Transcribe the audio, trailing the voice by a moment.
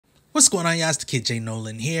What's going on, y'all? It's the Kid J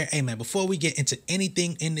Nolan here. Hey man, before we get into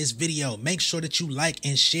anything in this video, make sure that you like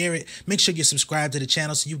and share it. Make sure you subscribe to the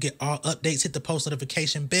channel so you get all updates. Hit the post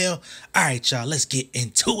notification bell. All right, y'all, let's get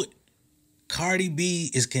into it. Cardi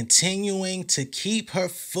B is continuing to keep her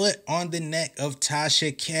foot on the neck of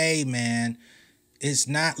Tasha K, man. It's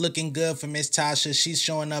not looking good for Miss Tasha. She's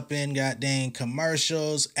showing up in goddamn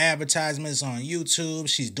commercials, advertisements on YouTube.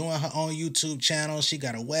 She's doing her own YouTube channel. She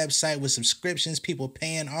got a website with subscriptions, people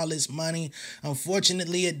paying all this money.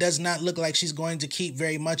 Unfortunately, it does not look like she's going to keep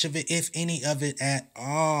very much of it, if any of it at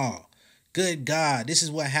all. Good God, this is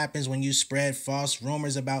what happens when you spread false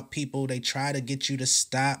rumors about people. They try to get you to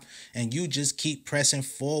stop and you just keep pressing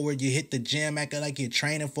forward. You hit the gym acting like you're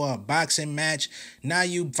training for a boxing match. Now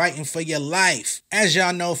you fighting for your life. As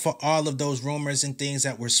y'all know, for all of those rumors and things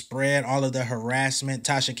that were spread, all of the harassment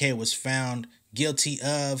Tasha K was found guilty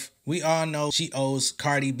of, we all know she owes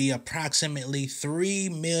Cardi B approximately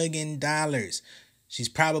 $3 million. She's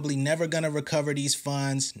probably never going to recover these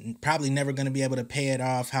funds, probably never going to be able to pay it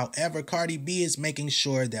off. However, Cardi B is making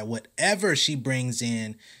sure that whatever she brings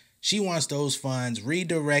in, she wants those funds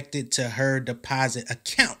redirected to her deposit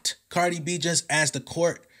account. Cardi B just asked the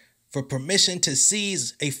court for permission to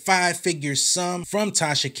seize a 5-figure sum from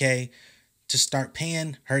Tasha K to start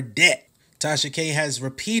paying her debt. Tasha K has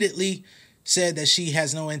repeatedly said that she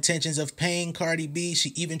has no intentions of paying Cardi B.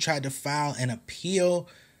 She even tried to file an appeal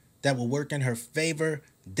that will work in her favor.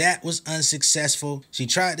 That was unsuccessful. She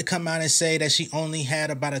tried to come out and say that she only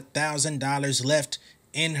had about $1,000 left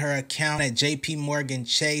in her account at JP Morgan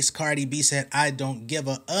Chase. Cardi B said, "I don't give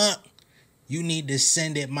a up. You need to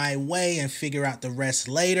send it my way and figure out the rest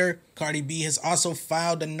later." Cardi B has also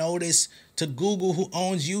filed a notice to Google, who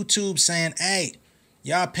owns YouTube, saying, "Hey,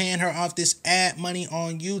 y'all paying her off this ad money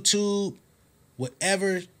on YouTube.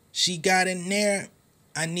 Whatever she got in there,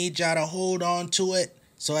 I need y'all to hold on to it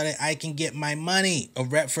so that I can get my money." A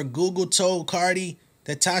rep for Google told Cardi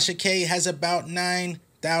that Tasha K has about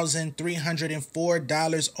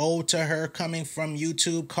 $9,304 owed to her coming from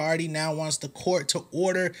YouTube. Cardi now wants the court to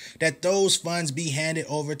order that those funds be handed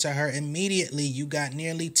over to her immediately. You got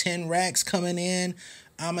nearly 10 racks coming in.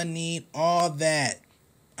 I'ma need all that.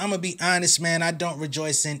 I'm gonna be honest, man, I don't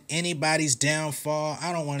rejoice in anybody's downfall.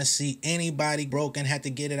 I don't want to see anybody broken have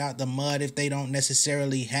to get it out the mud if they don't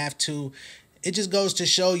necessarily have to. It just goes to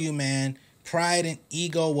show you, man, pride and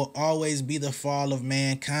ego will always be the fall of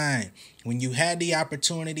mankind. When you had the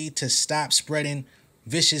opportunity to stop spreading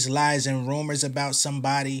vicious lies and rumors about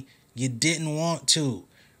somebody, you didn't want to.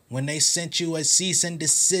 When they sent you a cease and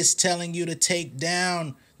desist telling you to take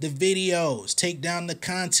down the videos, take down the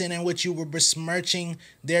content in which you were besmirching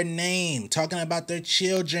their name, talking about their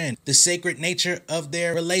children, the sacred nature of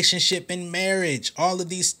their relationship and marriage, all of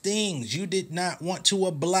these things, you did not want to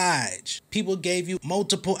oblige. People gave you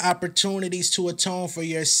multiple opportunities to atone for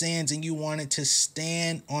your sins, and you wanted to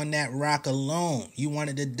stand on that rock alone. You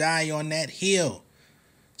wanted to die on that hill.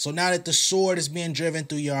 So now that the sword is being driven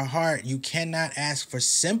through your heart, you cannot ask for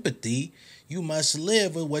sympathy. You must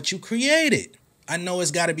live with what you created. I know it's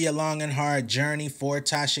got to be a long and hard journey for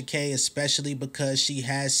Tasha K, especially because she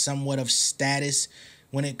has somewhat of status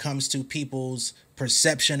when it comes to people's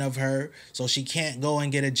perception of her. So she can't go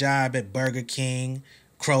and get a job at Burger King,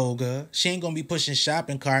 Kroger. She ain't going to be pushing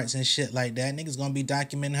shopping carts and shit like that. Niggas going to be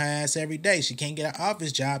documenting her ass every day. She can't get an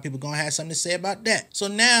office job. People going to have something to say about that. So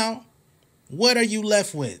now, what are you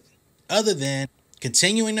left with other than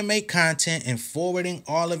continuing to make content and forwarding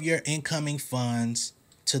all of your incoming funds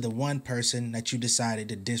to the one person that you decided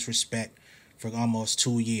to disrespect for almost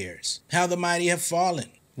 2 years? How the mighty have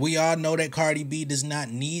fallen. We all know that Cardi B does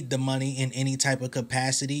not need the money in any type of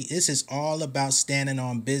capacity. This is all about standing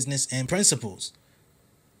on business and principles.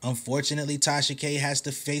 Unfortunately, Tasha K has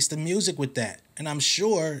to face the music with that. And I'm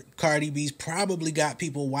sure Cardi B's probably got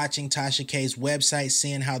people watching Tasha K's website,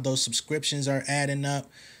 seeing how those subscriptions are adding up.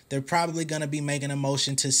 They're probably going to be making a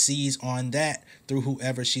motion to seize on that through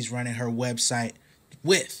whoever she's running her website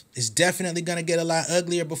with. It's definitely going to get a lot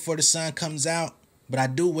uglier before the sun comes out, but I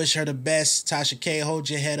do wish her the best. Tasha K, hold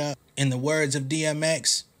your head up. In the words of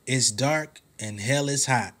DMX, it's dark and hell is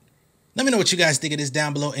hot. Let me know what you guys think of this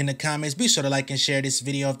down below in the comments. Be sure to like and share this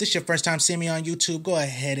video. If this is your first time seeing me on YouTube, go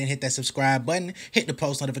ahead and hit that subscribe button. Hit the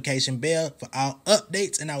post notification bell for all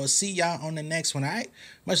updates, and I will see y'all on the next one, all right?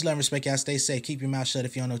 Much love and respect. Y'all stay safe. Keep your mouth shut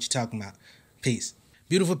if you don't know what you're talking about. Peace.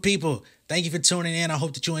 Beautiful people, thank you for tuning in. I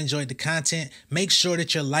hope that you enjoyed the content. Make sure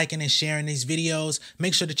that you're liking and sharing these videos.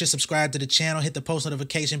 Make sure that you're subscribed to the channel. Hit the post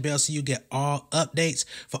notification bell so you get all updates.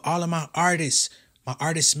 For all of my artists, my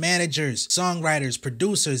artist managers, songwriters,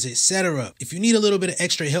 producers, etc. If you need a little bit of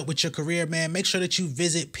extra help with your career, man, make sure that you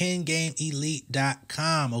visit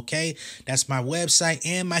pengameelite.com, okay? That's my website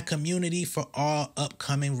and my community for all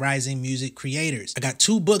upcoming rising music creators. I got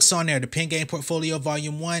 2 books on there, the Pen Game Portfolio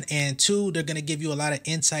Volume 1 and 2. They're going to give you a lot of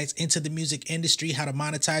insights into the music industry, how to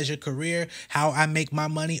monetize your career, how I make my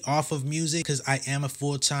money off of music, because I am a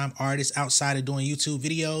full-time artist outside of doing YouTube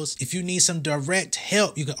videos. If you need some direct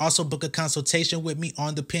help, you can also book a consultation with me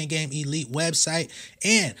on the Pen Game Elite website.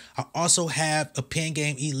 And I also have a Pen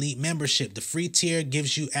Game Elite membership. The free tier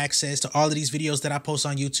gives you access to all of these videos that I post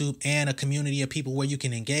on YouTube and a community of people where you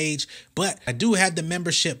can engage. But I do have the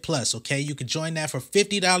membership plus, okay? You can join that for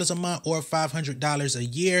 $50 a month or $500 a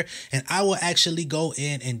year. And I will actually go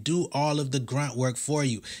in and do all of the grunt work for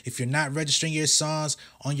you. If you're not registering your songs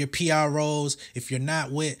on your PROs, if you're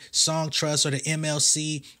not with Song Trust or the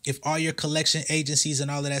MLC, if all your collection agencies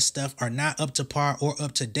and all of that stuff are not up to par or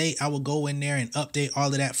up to date, I will go in there and update all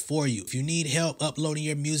of that for you. If you need help uploading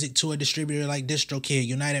your music to a distributor like DistroKid,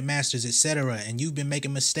 United Masters, etc., and you've been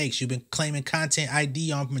making mistakes, you've been claiming content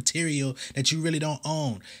ID on material that you really don't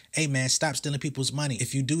own, hey man, stop stealing people's money.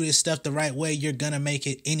 If you do this stuff the right way, you're gonna make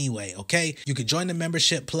it anyway, okay? You can join the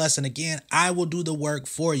membership plus, and again, I will do the work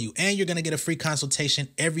for you, and you're gonna get a free consultation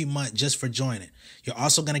every month just for joining. You're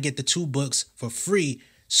also gonna get the 2 books for free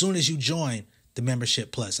soon as you join the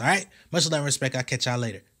membership plus. All right, much love and respect. I'll catch y'all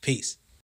later. Peace.